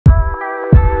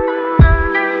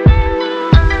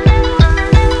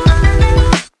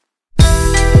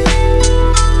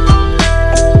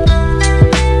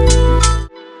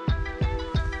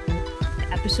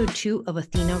2 of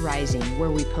Athena Rising,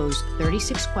 where we pose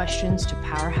 36 questions to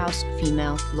powerhouse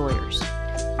female lawyers.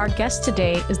 Our guest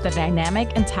today is the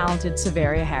dynamic and talented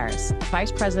Savaria Harris,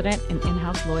 Vice President and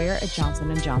in-house lawyer at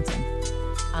Johnson & Johnson.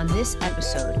 On this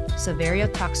episode,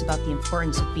 Savaria talks about the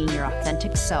importance of being your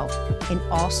authentic self in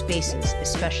all spaces,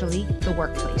 especially the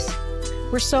workplace.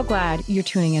 We're so glad you're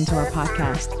tuning into our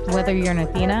podcast. Whether you're an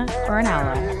Athena or an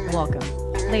ally, welcome.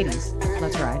 Ladies,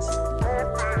 let's rise.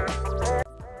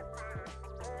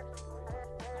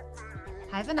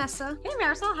 Hi, Vanessa. Hey,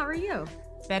 Marisol, how are you?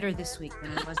 Better this week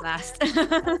than it was last.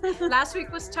 Last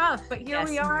week was tough, but here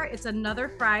we are. It's another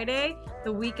Friday.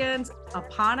 The weekend's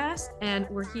upon us, and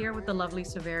we're here with the lovely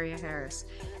Savaria Harris.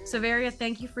 Savaria,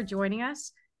 thank you for joining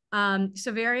us.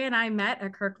 Savaria and I met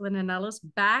at Kirkland & Ellis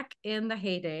back in the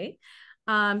heyday.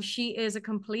 She is a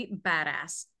complete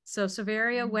badass. So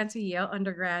Savaria went to Yale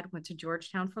undergrad, went to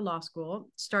Georgetown for law school,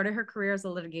 started her career as a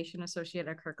litigation associate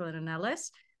at Kirkland &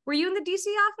 Ellis. Were you in the DC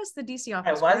office? The DC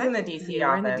office. I was in the DC office. You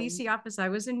were in the DC office. I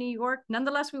was in New York.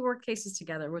 Nonetheless, we worked cases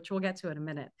together, which we'll get to in a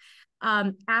minute.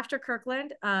 After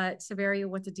Kirkland, Savaria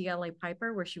went to DLA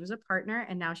Piper, where she was a partner,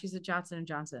 and now she's at Johnson &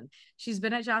 Johnson. She's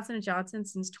been at Johnson & Johnson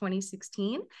since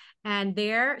 2016, and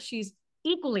there she's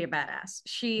equally a badass.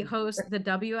 She hosts the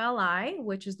WLI,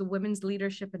 which is the Women's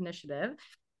Leadership Initiative,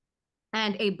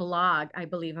 and a blog, I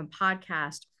believe, and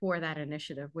podcast for that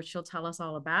initiative, which she'll tell us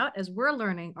all about as we're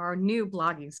learning our new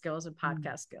blogging skills and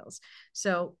podcast skills.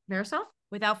 So, Marisol?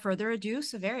 Without further ado,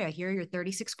 Savaria, here are your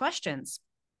 36 questions.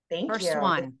 Thank you. First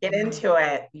one. Get into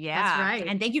it. Yeah. That's right.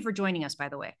 And thank you for joining us, by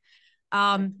the way.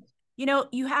 You know,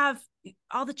 you have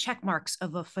all the check marks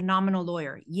of a phenomenal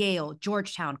lawyer: Yale,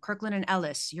 Georgetown, Kirkland &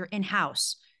 Ellis, you're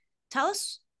in-house. Tell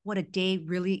us what a day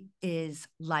really is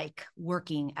like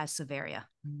working as Savaria.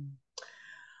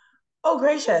 Oh,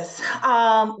 gracious.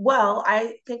 Well,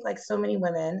 I think like so many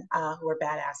women who are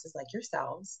badasses like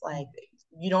yourselves, like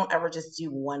you don't ever just do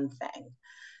one thing.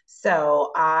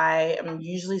 So I am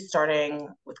usually starting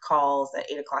with calls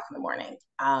at 8 o'clock in the morning.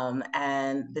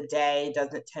 And the day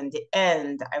doesn't tend to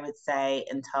end, I would say,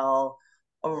 until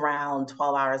around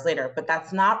 12 hours later. But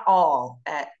that's not all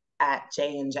at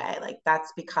J&J. Like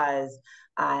that's because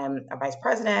I'm a vice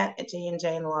president at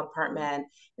J&J in the law department.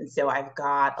 And so I've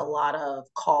got a lot of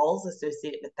calls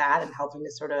associated with that and helping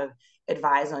to sort of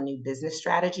advise on new business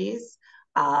strategies.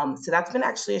 So that's been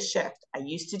actually a shift. I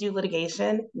used to do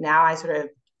litigation. Now I sort of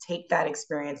take that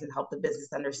experience and help the business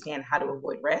understand how to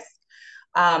avoid risk.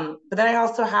 But then I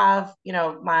also have, you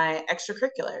know, my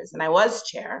extracurriculars, and I was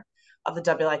chair of the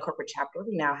WLI corporate chapter.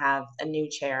 We now have a new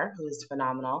chair who is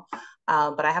phenomenal.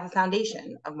 But I have a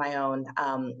foundation of my own,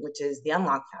 which is the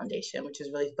Unlock Foundation, which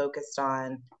is really focused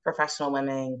on professional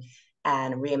women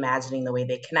and reimagining the way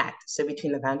they connect. So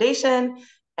between the foundation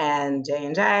and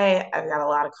J&J, I've got a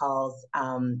lot of calls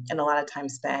and a lot of time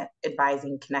spent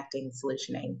advising, connecting,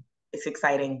 solutioning. It's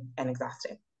exciting and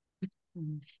exhausting.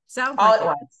 Sounds all like at it.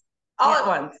 once. All at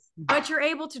once. But you're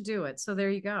able to do it. So there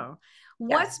you go.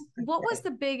 Yes. What was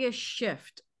the biggest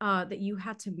shift that you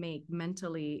had to make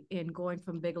mentally in going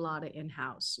from big law to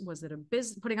in-house? Was it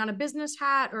putting on a business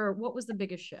hat, or what was the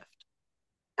biggest shift?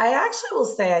 I actually will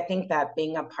say, I think that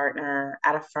being a partner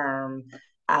at a firm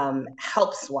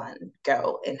helps one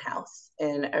go in-house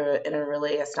in a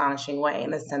really astonishing way,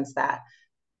 in the sense that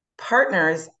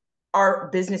partners are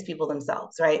business people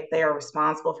themselves, right? They are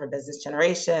responsible for business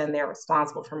generation. They are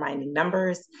responsible for minding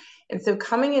numbers. And so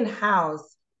coming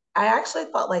in-house, I actually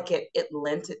felt like it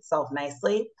lent itself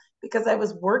nicely, because I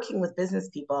was working with business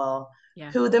people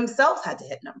who themselves had to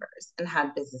hit numbers and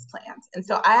had business plans. And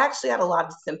so I actually had a lot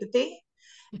of sympathy,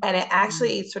 and it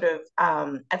actually sort of,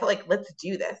 I felt like, let's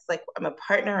do this. Like, I'm a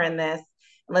partner in this,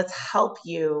 and let's help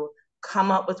you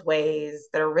come up with ways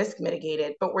that are risk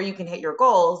mitigated, but where you can hit your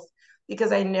goals,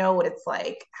 because I know what it's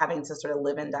like having to sort of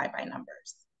live and die by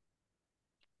numbers.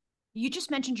 You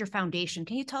just mentioned your foundation.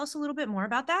 Can you tell us a little bit more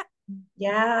about that?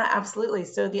 Yeah, absolutely.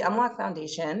 So the Unlock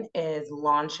Foundation is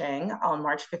launching on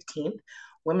March 15th,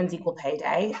 Women's Equal Pay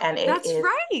Day. And That's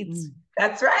right.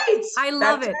 That's right. I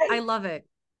love it. Right. I love it.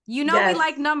 You know, we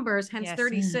like numbers, hence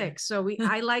 36. So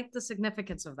I like the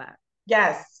significance of that.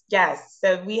 Yes.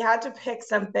 So we had to pick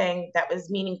something that was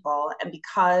meaningful. And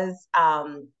because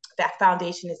that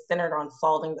foundation is centered on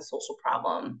solving the social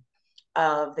problem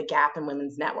of the gap in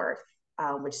women's net worth,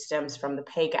 which stems from the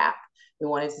pay gap, we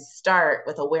wanted to start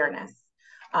with awareness.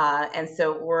 And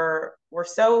so we're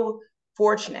so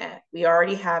fortunate. We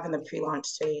already have in the pre-launch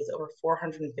phase over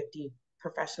 450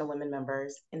 professional women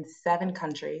members in 7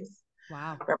 countries.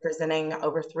 Wow. representing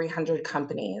over 300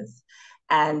 companies.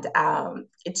 And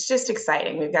it's just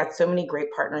exciting. We've got so many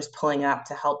great partners pulling up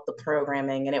to help the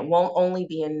programming. And it won't only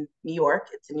be in New York.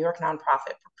 It's a New York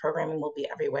nonprofit. Programming will be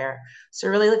everywhere. So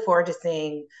really look forward to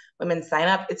seeing women sign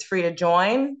up. It's free to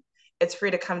join. It's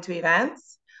free to come to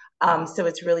events. So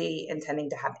it's really intending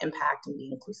to have impact and be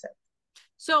inclusive.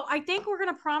 So I think we're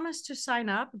going to promise to sign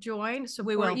up, join,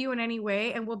 support you in any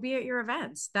way, and we'll be at your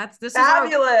events. This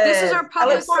fabulous. This is our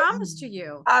public promise to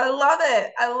you. I love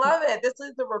it. I love it. This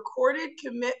is the recorded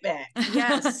commitment.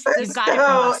 Yes, you got it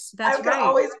from us. That's I'm right. gonna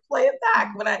always play it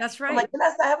back when That's right. I'm like,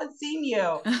 Vanessa, I haven't seen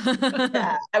you.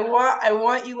 Yeah, I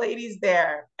want you ladies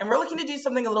there, and we're looking to do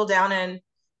something a little down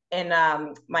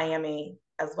in Miami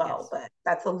as well. Yes. But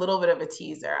that's a little bit of a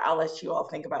teaser. I'll let you all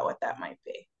think about what that might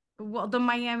be. Well, the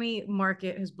Miami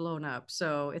market has blown up,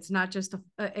 so it's not just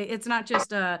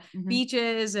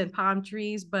beaches and palm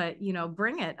trees, but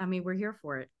bring it. I mean, we're here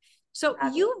for it. So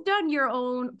you've done your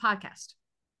own podcast.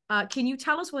 Can you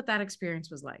tell us what that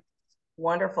experience was like?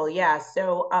 Wonderful. Yeah.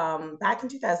 So back in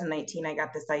 2019, I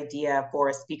got this idea for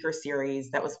a speaker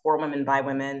series that was for women by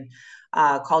women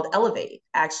called Elevate.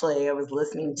 Actually, I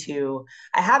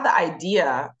had the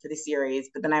idea for the series,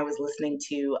 but then I was listening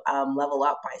to Level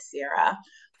Up by Sierra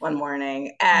one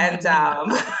morning. And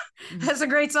that's a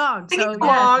great song. So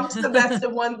yeah. To the best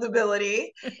of one's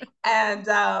ability. And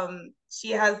she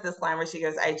has this line where she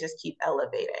goes, I just keep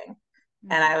elevating.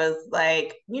 And I was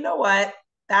like, you know what?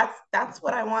 That's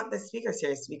what I want this speaker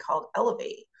series to be called,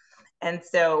 Elevate. And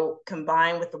so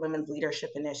combined with the Women's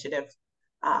Leadership Initiative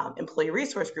Employee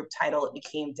Resource Group title, it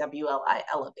became WLI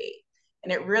Elevate.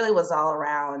 And it really was all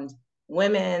around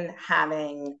women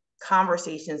having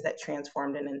conversations that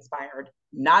transformed and inspired,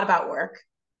 not about work,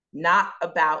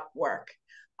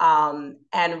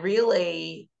 and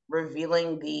really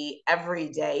revealing the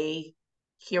everyday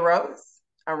heroes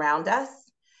around us.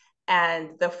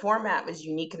 And the format was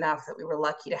unique enough that we were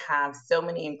lucky to have so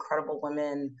many incredible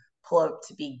women pull up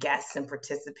to be guests and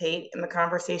participate in the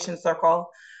conversation circle.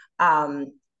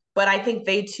 But I think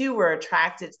they too were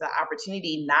attracted to the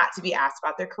opportunity not to be asked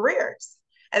about their careers.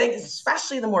 I think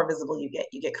especially the more visible you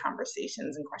get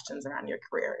conversations and questions around your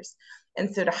careers.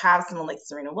 And so to have someone like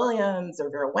Serena Williams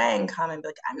or Vera Wang come and be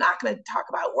like, I'm not going to talk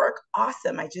about work.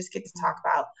 Awesome. I just get to talk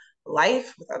about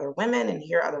life with other women and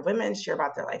hear other women share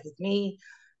about their life with me.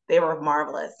 They were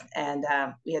marvelous. And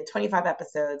we had 25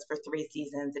 episodes for 3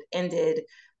 seasons. It ended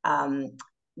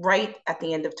right at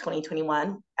the end of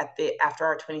 2021 after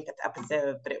our 25th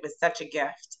episode, but it was such a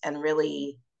gift and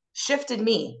really shifted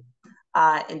me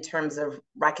in terms of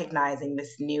recognizing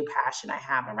this new passion I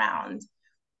have around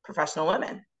professional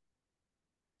women.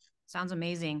 Sounds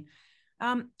amazing.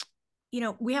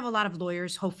 We have a lot of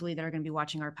lawyers, hopefully, that are going to be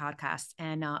watching our podcast,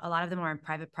 and a lot of them are in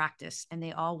private practice, and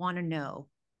they all want to know,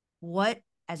 what,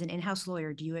 as an in-house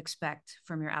lawyer, do you expect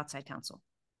from your outside counsel?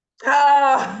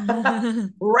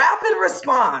 Rapid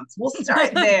response. We'll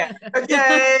start there.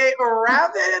 Okay,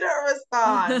 rapid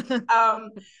response.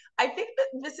 I think that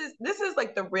this is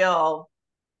like the real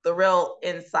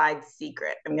inside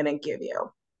secret I'm going to give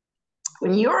you.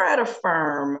 When you're at a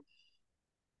firm,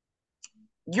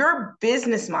 your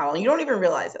business model, you don't even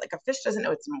realize it. Like a fish doesn't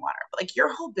know it's in water, but like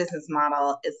your whole business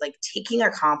model is like taking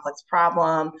a complex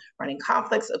problem, running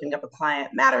conflicts, opening up a client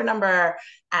matter number,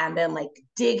 and then like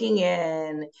digging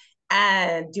in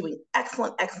and doing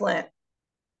excellent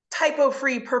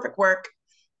typo-free, perfect work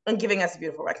and giving us a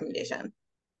beautiful recommendation.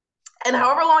 And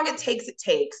however long it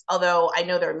takes, although I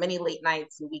know there are many late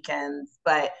nights and weekends,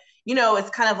 but it's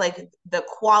kind of like the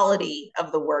quality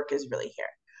of the work is really here.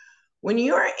 When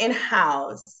you're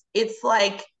in-house, it's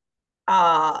like,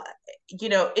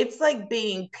 it's like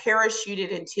being parachuted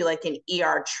into like an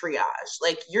ER triage.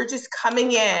 Like you're just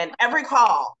coming in every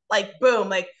call, like boom,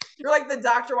 like you're like the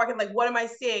doctor walking, like, what am I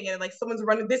seeing? And like someone's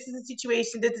running, this is the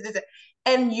situation,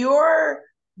 and your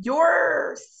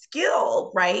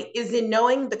skill, right, is in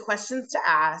knowing the questions to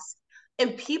ask,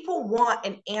 and people want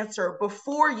an answer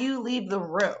before you leave the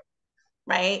room,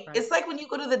 right? It's like when you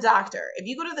go to the doctor. If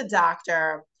you go to the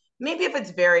doctor, maybe if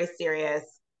it's very serious,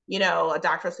 a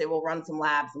doctor will say, we'll run some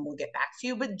labs and we'll get back to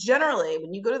you. But generally,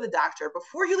 when you go to the doctor,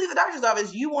 before you leave the doctor's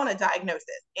office, you want a diagnosis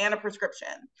and a prescription.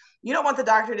 You don't want the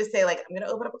doctor to say, like, I'm going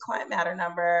to open up a client matter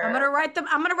number. I'm going to write a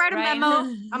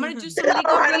memo. I'm going to do some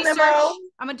legal research.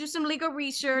 I'm going to do some legal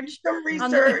research.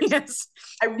 Yes.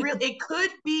 It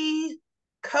could be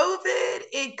COVID.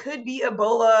 It could be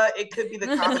Ebola. It could be the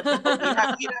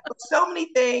COVID. So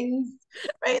many things,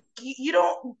 right?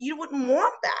 You wouldn't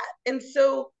want that. And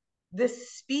so the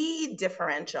speed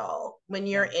differential when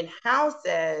you're in-house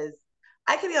is,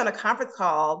 I could be on a conference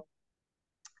call,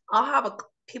 I'll have a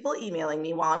people emailing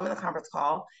me while I'm in the conference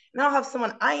call, and I'll have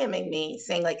someone IMing me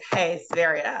saying like, hey,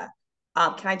 Savaria,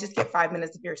 can I just get 5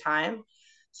 minutes of your time?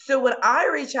 So when I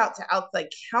reach out to outside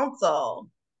counsel,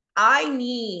 I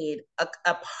need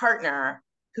a partner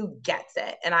who gets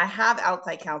it. And I have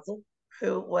outside counsel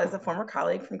who was a former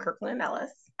colleague from Kirkland and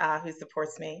Ellis, who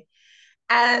supports me.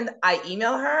 And I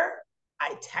email her,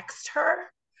 I text her.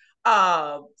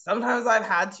 Sometimes I've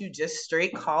had to just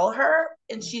straight call her,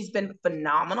 and she's been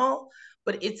phenomenal.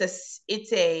 But it is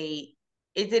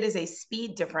a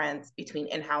speed difference between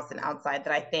in-house and outside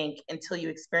that I think until you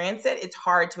experience it, it's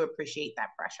hard to appreciate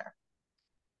that pressure.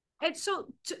 And so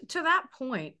to that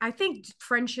point, I think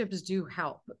friendships do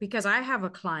help, because I have a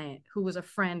client who was a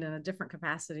friend in a different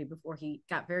capacity before he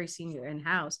got very senior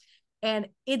in-house. And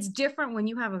it's different when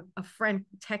you have a friend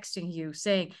texting you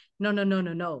saying, no, no, no,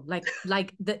 no, no. Like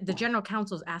the general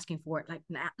counsel is asking for it like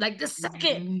now, like the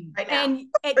second. Right now. And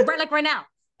like right now.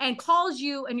 And calls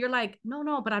you and you're like,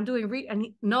 no, but I'm doing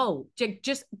no,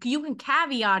 just you can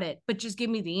caveat it, but just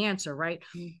give me the answer, right?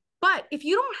 But if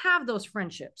you don't have those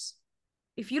friendships,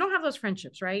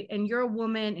 right, and you're a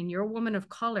woman and you're a woman of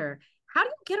color, how do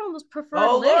you get on those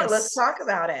preferred lists? Lord, let's talk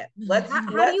about it. How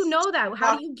do you know that?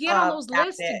 How do you get on those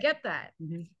lists to get that?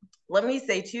 Let me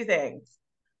say two things.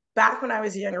 Back when I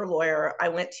was a younger lawyer, I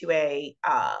went to a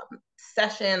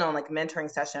session on like a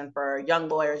mentoring session for young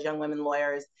lawyers, young women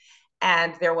lawyers.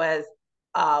 And there was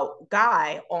a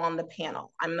guy on the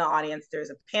panel. I'm in the audience.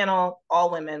 There's a panel, all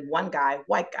women, one guy,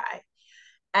 white guy.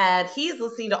 And he's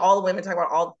listening to all the women talk about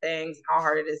all the things, how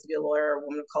hard it is to be a lawyer, a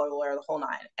woman of color lawyer, the whole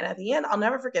nine. And at the end, I'll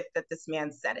never forget that this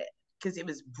man said it because it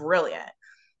was brilliant.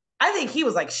 I think he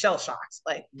was like shell shocked,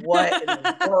 like what in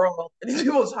the world are these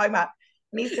people talking about?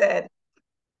 And he said,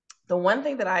 the one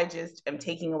thing that I just am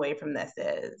taking away from this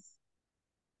is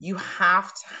you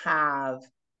have to have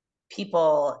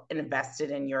people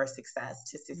invested in your success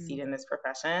to succeed in this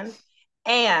profession.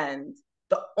 And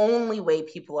the only way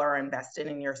people are invested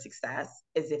in your success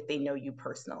is if they know you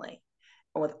personally.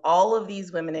 And with all of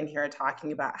these women in here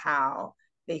talking about how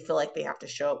they feel like they have to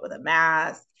show up with a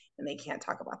mask and they can't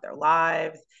talk about their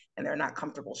lives and they're not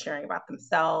comfortable sharing about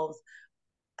themselves,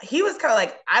 he was kind of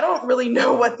like, I don't really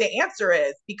know what the answer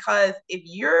is, because if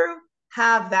you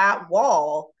have that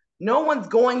wall, no one's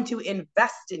going to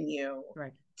invest in you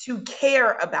to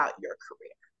care about your career.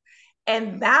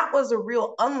 And that was a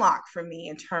real unlock for me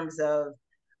in terms of,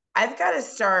 I've got to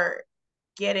start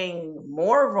getting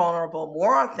more vulnerable,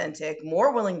 more authentic,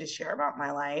 more willing to share about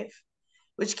my life,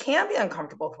 which can be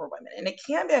uncomfortable for women. And it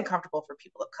can be uncomfortable for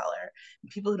people of color,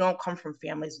 and people who don't come from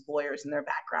families of lawyers and their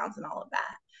backgrounds and all of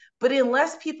that. But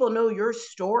unless people know your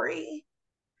story,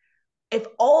 if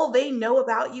all they know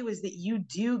about you is that you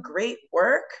do great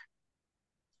work,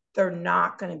 they're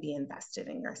not going to be invested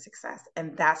in your success.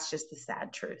 And that's just the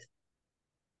sad truth.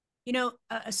 You know,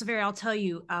 Savaria, I'll tell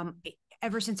you,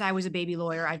 ever since I was a baby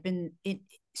lawyer, I've been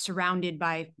surrounded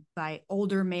by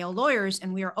older male lawyers,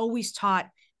 and we are always taught,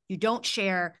 you don't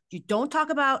share, you don't talk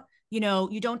about, you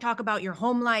don't talk about your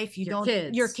home life, you don't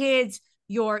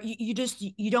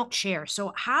share.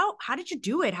 So how did you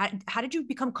do it? How did you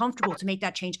become comfortable to make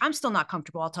that change? I'm still not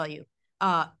comfortable, I'll tell you,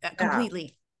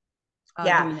 completely.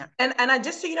 Doing that. And I,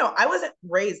 just so you know, I wasn't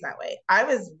raised that way. I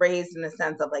was raised in the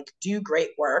sense of like, do great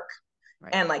work.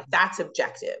 Right. And like, that's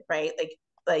objective, right?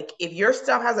 Like if your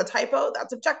stuff has a typo,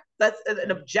 that's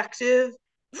an objective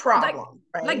problem,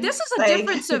 right? Like this is a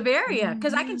different Savaria,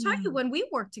 because I can tell you, when we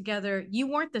worked together, you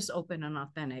weren't this open and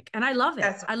authentic, and I love it.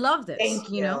 I love this.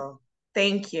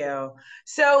 Thank you.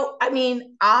 So I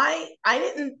mean, I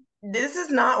didn't. This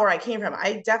is not where I came from.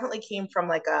 I definitely came from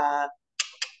like a,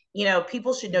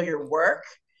 people should know your work,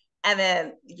 and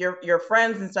then your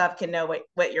friends and stuff can know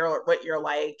what you're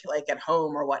like at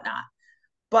home or whatnot.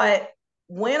 But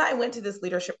when I went to this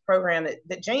leadership program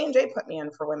that J&J put me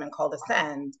in for women called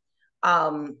Ascend,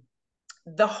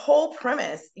 the whole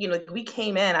premise, we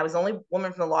came in, I was the only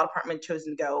woman from the law department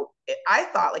chosen to go. I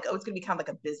thought like, it's going to become like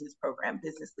a business program,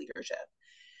 business leadership.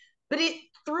 But it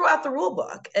threw out the rule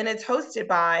book, and it's hosted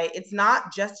by, it's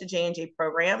not just a J&J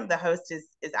program. The host is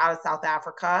out of South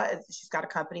Africa. She's got a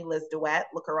company, Liz DeWett,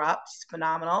 look her up. She's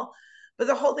phenomenal. But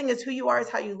the whole thing is, who you are is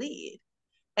how you lead.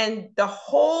 And the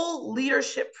whole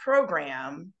leadership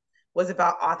program was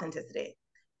about authenticity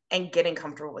and getting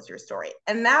comfortable with your story.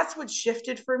 And that's what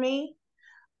shifted for me,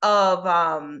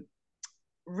 of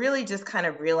really just kind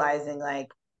of realizing like,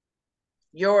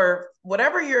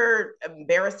 whatever you're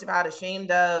embarrassed about,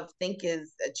 ashamed of, think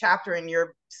is a chapter in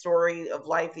your story of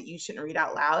life that you shouldn't read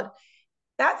out loud,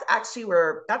 that's actually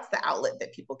that's the outlet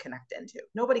that people connect into.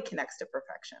 Nobody connects to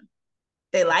perfection.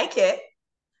 They like it,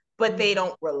 but they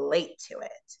don't relate to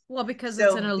it. Well, because so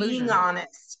it's an illusion. Being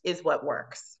honest is what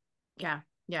works. Yeah.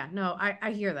 Yeah. No,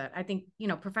 I hear that. I think,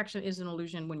 perfection is an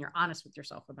illusion when you're honest with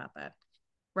yourself about that.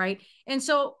 Right. And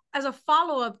so as a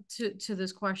follow-up to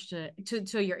this question,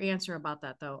 to your answer about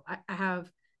that, though, I have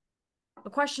a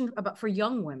question for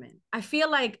young women. I feel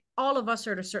like all of us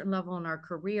are at a certain level in our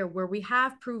career where we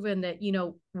have proven that,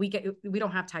 we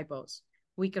don't have typos.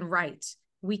 We can write,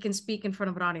 we can speak in front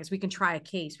of an audience, we can try a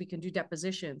case, we can do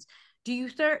depositions. Do you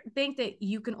think that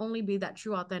you can only be that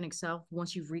true, authentic self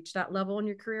once you've reached that level in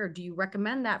your career? Or do you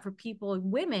recommend that for people,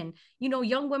 women,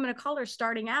 young women of color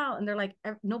starting out and they're like,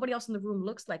 nobody else in the room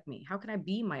looks like me. How can I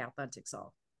be my authentic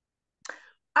self?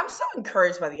 I'm so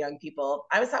encouraged by the young people.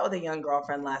 I was out with a young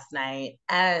girlfriend last night,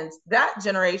 and that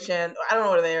generation, I don't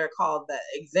know what they're called, the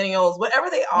Xennials, whatever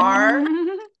they are,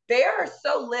 they are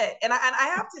so lit. And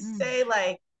I have to say,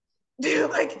 like,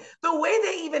 dude, like the way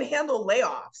they even handle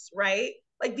layoffs, right?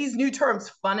 Like these new terms,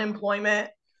 fun employment.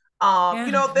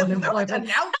 They're like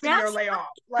announcing your layoff.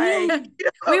 Like,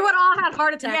 we would all have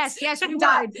heart attacks. Yes, we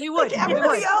died. We would. Like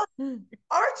everybody else,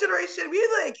 our generation, we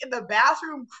like in the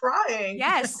bathroom crying.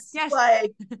 Yes.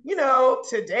 Like,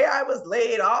 today I was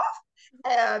laid off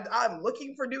and I'm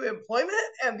looking for new employment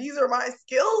and these are my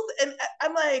skills. And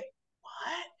I'm like,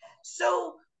 what?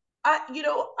 So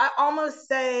I almost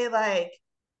say, like,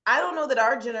 I don't know that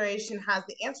our generation has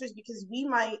the answers because we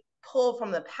might pull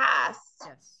from the past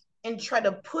and try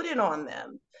to put it on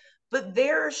them. But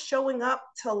they're showing up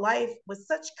to life with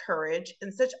such courage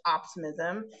and such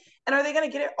optimism. And are they going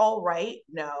to get it all right?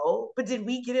 No. But did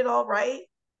we get it all right?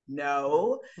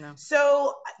 No.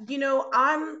 So,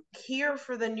 I'm here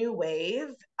for the new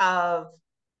wave of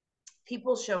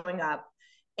people showing up.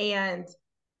 And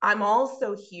I'm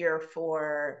also here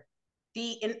for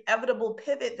the inevitable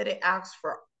pivot that it asks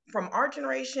from our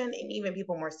generation and even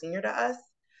people more senior to us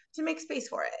to make space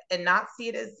for it and not see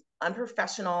it as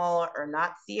unprofessional or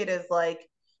not see it as like,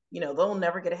 they'll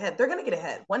never get ahead. They're going to get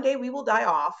ahead. One day we will die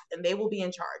off and they will be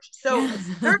in charge. So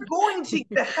they're going to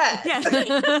get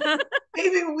ahead.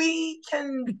 Maybe we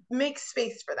can make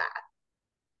space for that.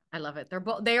 I love it.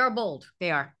 They are bold.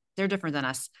 They are. They're different than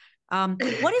us.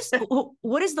 What is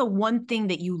the one thing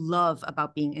that you love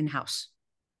about being in-house?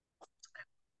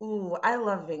 Ooh, I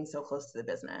love being so close to the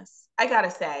business. I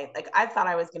gotta say, like, I thought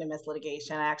I was gonna miss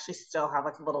litigation. I actually still have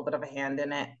like a little bit of a hand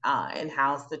in it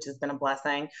in-house, which has been a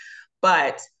blessing.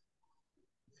 But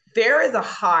there is a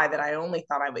high that I only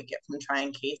thought I would get from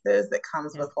trying cases that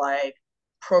comes with like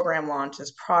program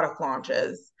launches, product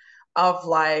launches, of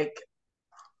like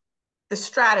the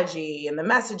strategy and the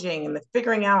messaging and the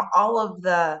figuring out all of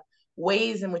the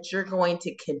ways in which you're going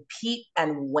to compete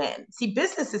and win. See,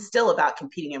 business is still about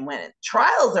competing and winning.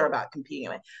 Trials are about competing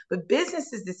and winning, but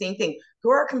business is the same thing.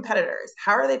 Who are our competitors?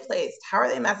 How are they placed? How are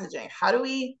they messaging? How do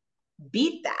we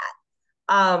beat that?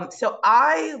 So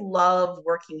I love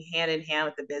working hand in hand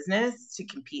with the business to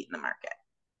compete in the market.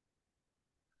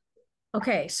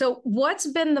 Okay, so what's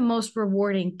been the most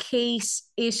rewarding case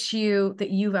issue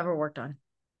that you've ever worked on?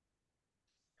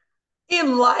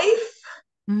 In life?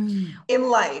 In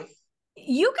life.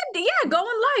 You could, go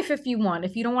in life if you want.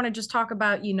 If you don't want to just talk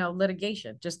about,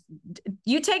 litigation, just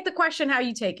you take the question how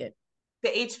you take it. The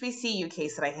HBCU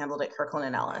case that I handled at Kirkland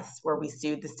and Ellis, where we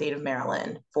sued the state of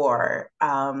Maryland for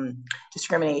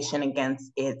discrimination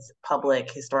against its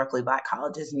public, historically Black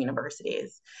colleges and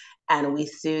universities. And we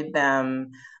sued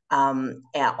them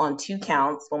on 2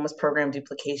 counts. One was program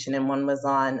duplication and one was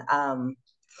on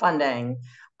funding.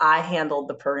 I handled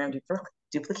the program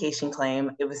duplication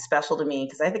claim. It was special to me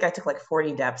because I think I took like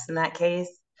 40 deps in that case.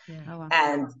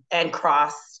 And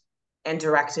crossed and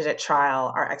directed at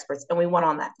trial our experts, and we won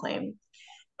on that claim.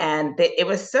 And it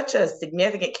was such a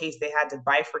significant case, they had to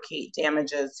bifurcate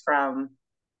damages from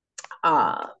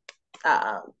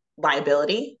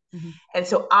liability. And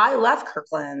so I left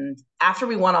Kirkland after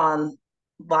we won on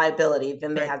liability,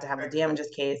 then they had to have the damages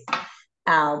case.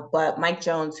 But Mike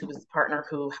Jones, who was the partner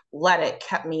who led it,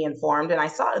 kept me informed, and I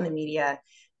saw it in the media,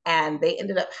 and they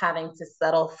ended up having to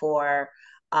settle for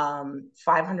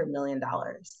 $500 million.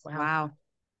 Wow.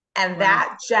 And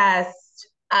that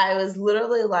I was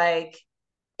literally like,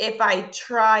 if I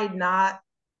tried not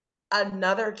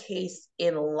another case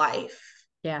in life,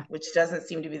 which doesn't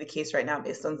seem to be the case right now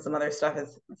based on some other stuff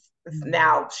is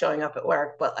now showing up at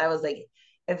work, but I was like,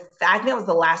 I think that was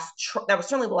that was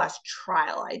certainly the last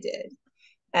trial I did.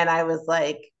 And I was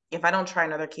like, if I don't try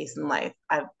another case in life,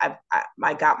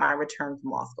 I got my return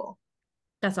from law school.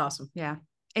 That's awesome. Yeah.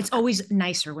 It's always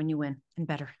nicer when you win and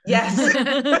better. Yes.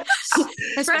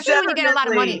 Especially when you get a lot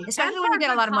of money. Especially when you get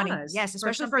a lot of money. Yes,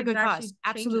 especially for a good cause.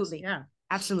 Absolutely. Yeah.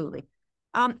 Absolutely.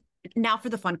 now for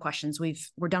the fun questions.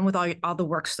 We're done with all the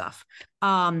work stuff.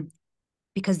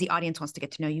 Because the audience wants to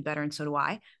get to know you better, and so do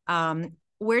I.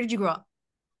 Where did you grow up?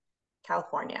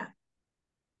 California.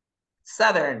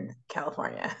 Southern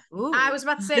California. Ooh. I was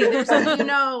about to say, there's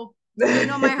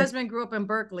my husband grew up in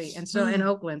Berkeley and so in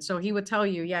Oakland. So he would tell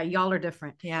you, yeah, y'all are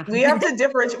different. Yeah. We have to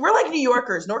differentiate. We're like New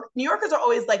Yorkers. New Yorkers are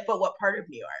always like, but what part of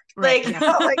New York? Right.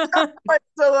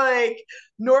 So like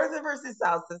north versus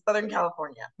south, so Southern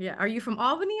California. Yeah. Are you from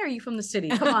Albany or are you from the city?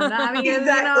 Come on. I mean,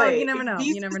 exactly. You never know. Be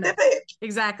you never specific. know.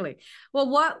 Exactly. Well,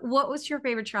 what was your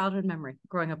favorite childhood memory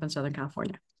growing up in Southern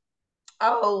California?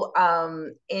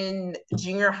 In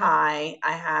junior high,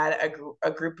 I had a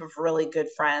group of really good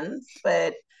friends,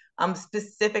 but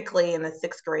specifically in the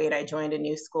 6th grade, I joined a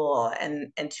new school,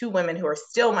 and 2 women who are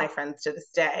still my friends to this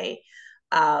day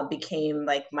became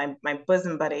like my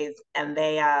bosom buddies, and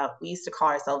we used to call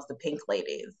ourselves the Pink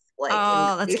Ladies. Like,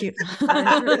 oh, that's cute.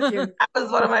 That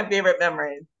was one of my favorite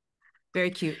memories.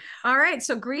 Very cute. All right,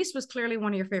 so Grease was clearly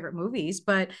one of your favorite movies,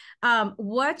 but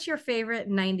what's your favorite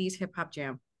 90s hip hop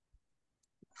jam?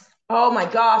 Oh my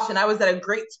gosh, and I was at a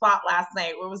great spot last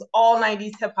night where it was all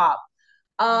 90s hip hop.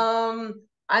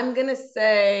 I'm gonna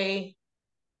say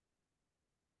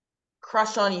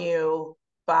Crush on You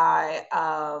by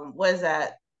what is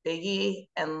that? Biggie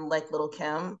and like Lil'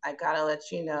 Kim. I gotta let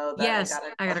you know that yes,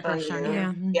 I got a crush on you.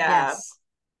 Yeah. Yes.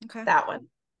 Okay. That one.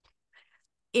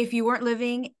 If you weren't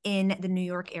living in the New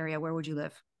York area, where would you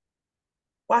live?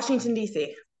 Washington,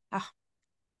 D.C. Oh,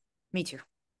 me too.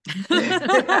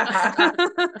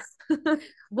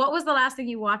 What was the last thing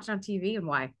you watched on TV and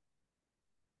why?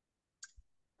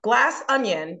 Glass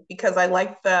Onion, because I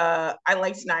liked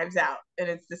Knives Out, and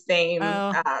it's the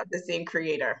same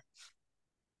creator.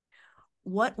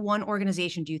 What one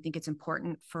organization do you think it's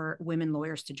important for women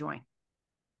lawyers to join?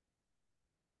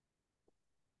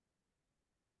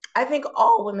 I think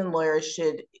all women lawyers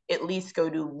should at least go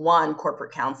to one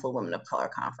corporate counsel women of color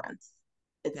conference.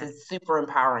 It's a super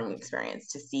empowering experience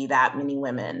to see that many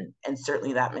women, and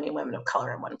certainly that many women of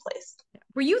color in one place.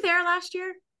 Were you there last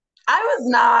year? I was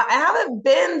not. I haven't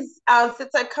been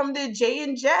since I've come to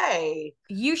J&J.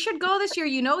 You should go this year.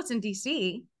 You know it's in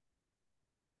DC.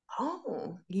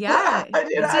 Oh. Yeah.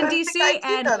 It's in DC,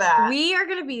 and we are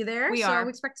going to be there. We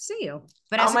expect to see you.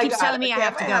 But as keeps telling me, I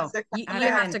have to go. You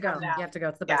have to go. You have to go.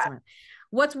 It's the best one.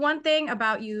 What's one thing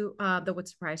about you that would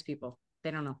surprise people?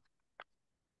 They don't know.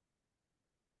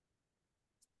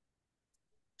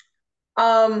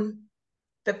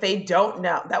 That they don't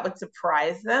know, that would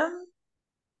surprise them.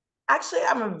 Actually,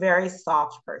 I'm a very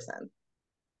soft person.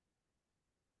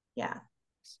 Yeah.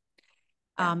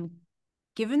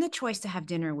 Given the choice to have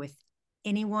dinner with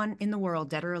anyone in the world,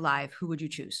 dead or alive, who would you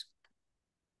choose?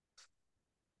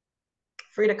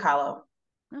 Frida Kahlo.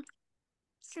 Oh,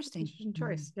 interesting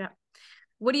choice. Yeah.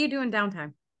 What do you do in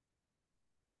downtime?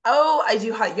 Oh, I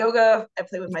do hot yoga. I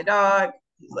play with my dog.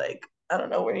 He's like, I don't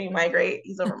know where he migrate.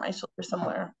 He's over my shoulder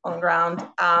somewhere on the ground.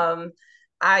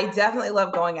 I definitely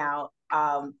love going out.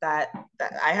 That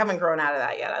I haven't grown out of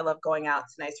that yet. I love going out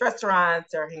to nice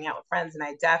restaurants or hanging out with friends, and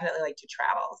I definitely like to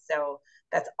travel. So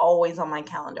that's always on my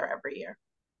calendar every year.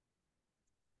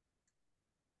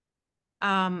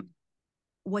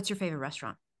 What's your favorite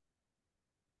restaurant?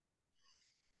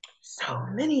 So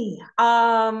many.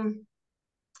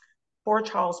 For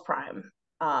Charles Prime,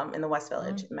 in the West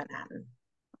Village in Manhattan.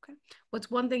 Okay. What's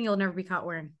one thing you'll never be caught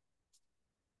wearing?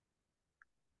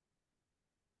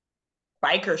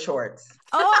 Biker shorts.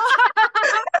 Oh,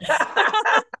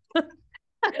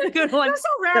 good one. That's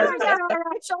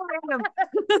so random.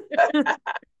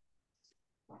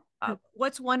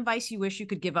 What's one vice you wish you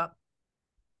could give up?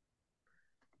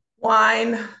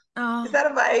 Wine. Oh. Is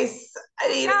that a vice? I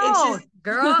mean, it's just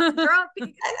girl.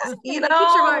 You know, keeps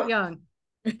your heart young.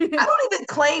 I don't even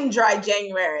claim dry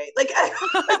January. Like I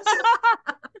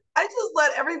just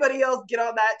let everybody else get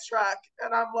on that truck,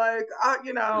 and I'm like,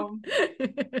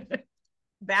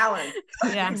 balance.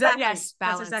 Yeah, exactly. Yes,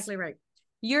 balance. That's exactly right.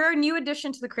 You're a new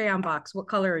addition to the crayon box. What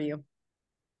color are you?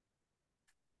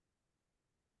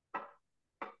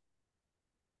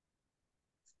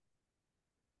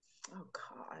 Oh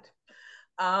God.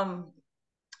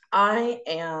 I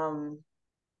am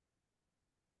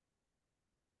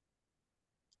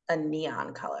a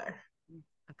neon color.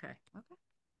 Okay.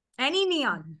 Any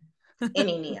neon.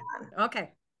 Any neon.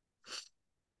 Okay.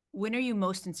 When are you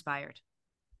most inspired?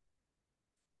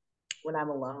 When I'm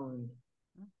alone.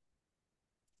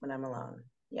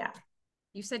 Yeah.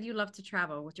 You said you love to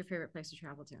travel. What's your favorite place to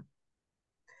travel to?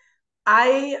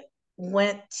 I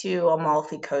went to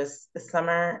Amalfi Coast this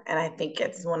summer, and I think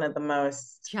it's one of the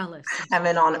most jealous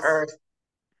heaven on earth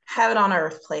Heaven on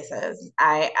earth places.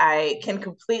 I can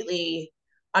completely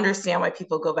understand why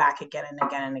people go back again and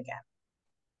again and again.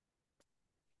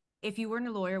 If you weren't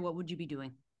a lawyer, what would you be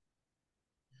doing?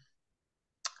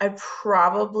 I'd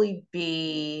probably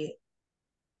be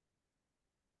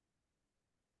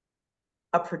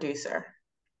a producer.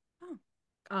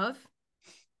 Of?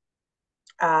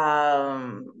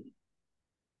 I'd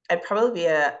probably be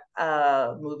a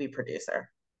movie producer.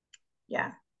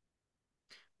 Yeah.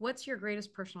 What's your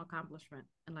greatest personal accomplishment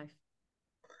in life?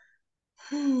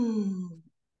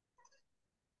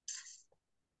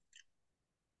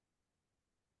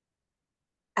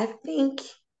 I think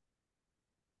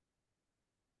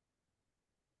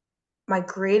my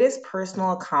greatest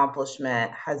personal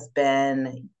accomplishment has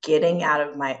been getting out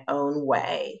of my own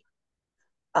way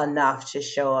enough to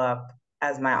show up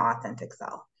as my authentic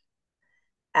self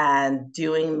and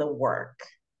doing the work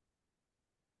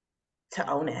to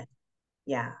own it.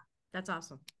 Yeah. That's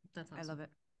awesome. That's awesome. I love it.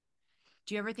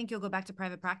 Do you ever think you'll go back to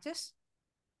private practice?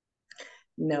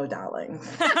 No, darling.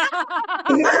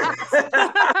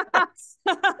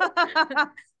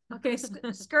 Okay,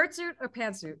 skirt suit or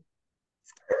pantsuit?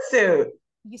 Suit.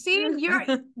 You see,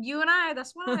 you and I,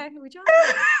 that's why we joined.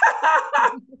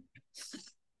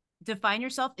 Define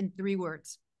yourself in 3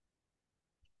 words.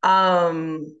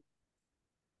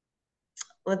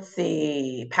 Let's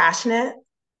see. Passionate,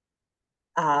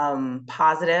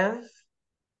 positive,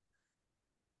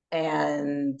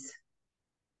 and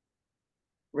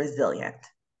resilient.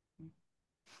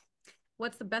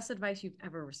 What's the best advice you've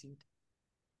ever received?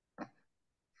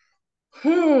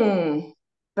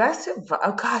 Best advice.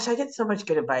 Oh gosh, I get so much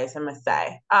good advice, I must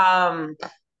say.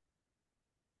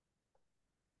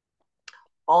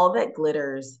 All that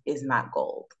glitters is not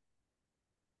gold.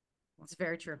 It's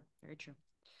very true. Very true.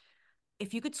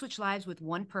 If you could switch lives with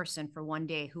one person for one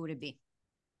day, who would it be?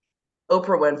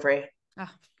 Oprah Winfrey. Oh,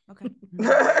 okay.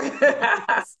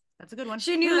 That's a good one.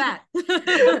 She knew that.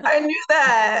 I knew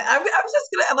that. I'm just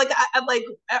gonna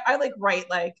I write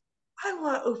like I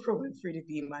want Oprah Winfrey to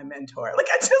be my mentor. Like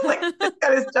I just like this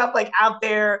kind of stuff like out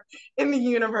there in the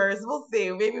universe. We'll see.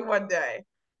 Maybe one day.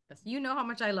 You know how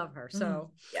much I love her.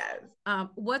 So yes.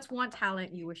 What's one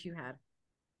talent you wish you had?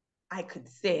 I could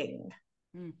sing.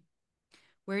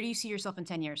 Where do you see yourself in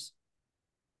 10 years?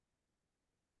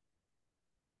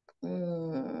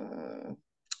 Ooh.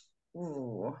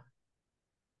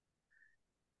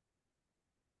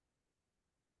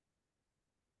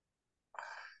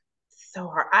 So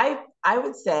hard. I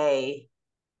would say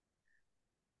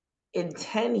in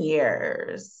 10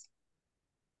 years,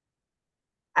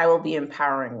 I will be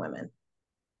empowering women.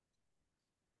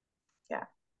 Yeah.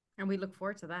 And we look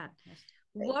forward to that. Thank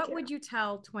what you. would you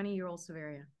tell 20-year-old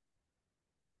Savaria?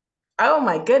 Oh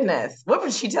my goodness. What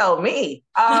would she tell me?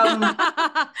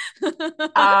 I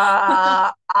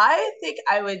think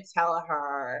I would tell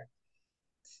her.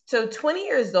 So 20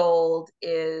 years old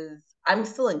is, I'm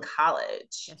still in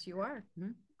college. Yes, you are.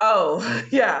 Mm-hmm. Oh,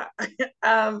 yeah.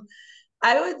 I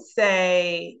would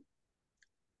say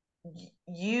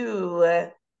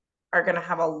you are going to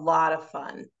have a lot of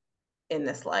fun in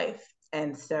this life.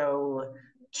 And so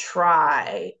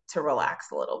try to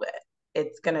relax a little bit.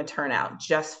 It's going to turn out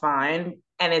just fine.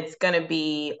 And it's going to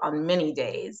be on many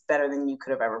days better than you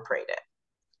could have ever prayed it.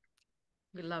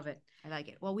 We love it. I like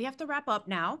it. Well, we have to wrap up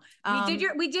now. We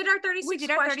did our 36. We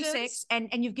did our 36,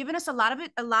 and you've given us a lot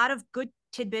of good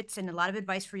tidbits and a lot of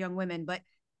advice for young women. But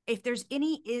if there's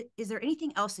is there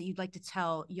anything else that you'd like to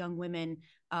tell young women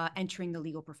entering the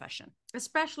legal profession,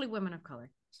 especially women of color?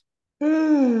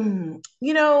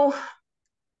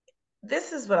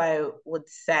 This is what I would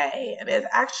say, and it's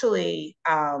actually,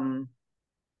 I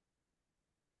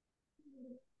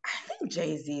think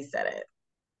Jay-Z said it.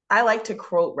 I like to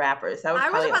quote rappers. That would I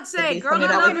was about to say, girl,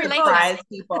 that would surprise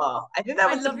people. I think that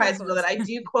would surprise people that I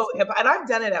do quote hip hop, and I've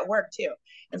done it at work too.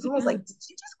 And someone was like, "Did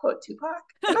you just quote Tupac?"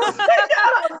 And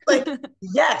I was like,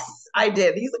 "Yes, I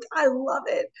did." He's like, "I love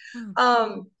it."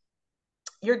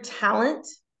 Your talent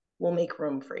will make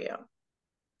room for you.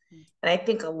 And I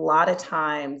think a lot of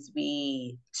times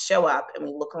we show up and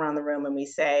we look around the room and we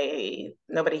say,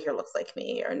 nobody here looks like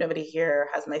me, or nobody here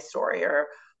has my story, or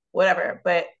whatever.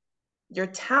 But your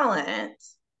talent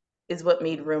is what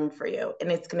made room for you.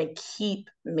 And it's going to keep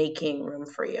making room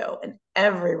for you in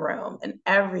every room, in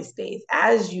every space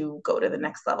as you go to the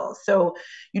next level. So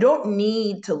you don't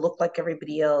need to look like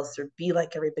everybody else or be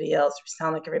like everybody else or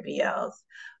sound like everybody else.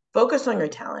 Focus on your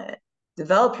talent,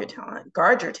 develop your talent,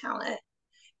 guard your talent.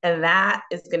 And that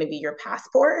is going to be your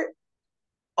passport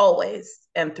always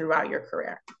and throughout your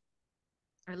career.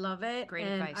 I love it. Great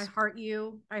and advice. I heart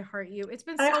you. I heart you. It's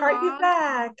been I so heart you long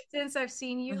back. since I've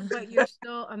seen you, but you're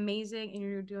still amazing and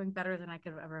you're doing better than I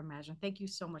could have ever imagined. Thank you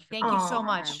so much. Thank you so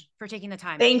much for taking the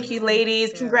time. Thank you,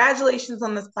 ladies. Congratulations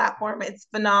on this platform. It's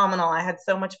phenomenal. I had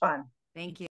so much fun. Thank you.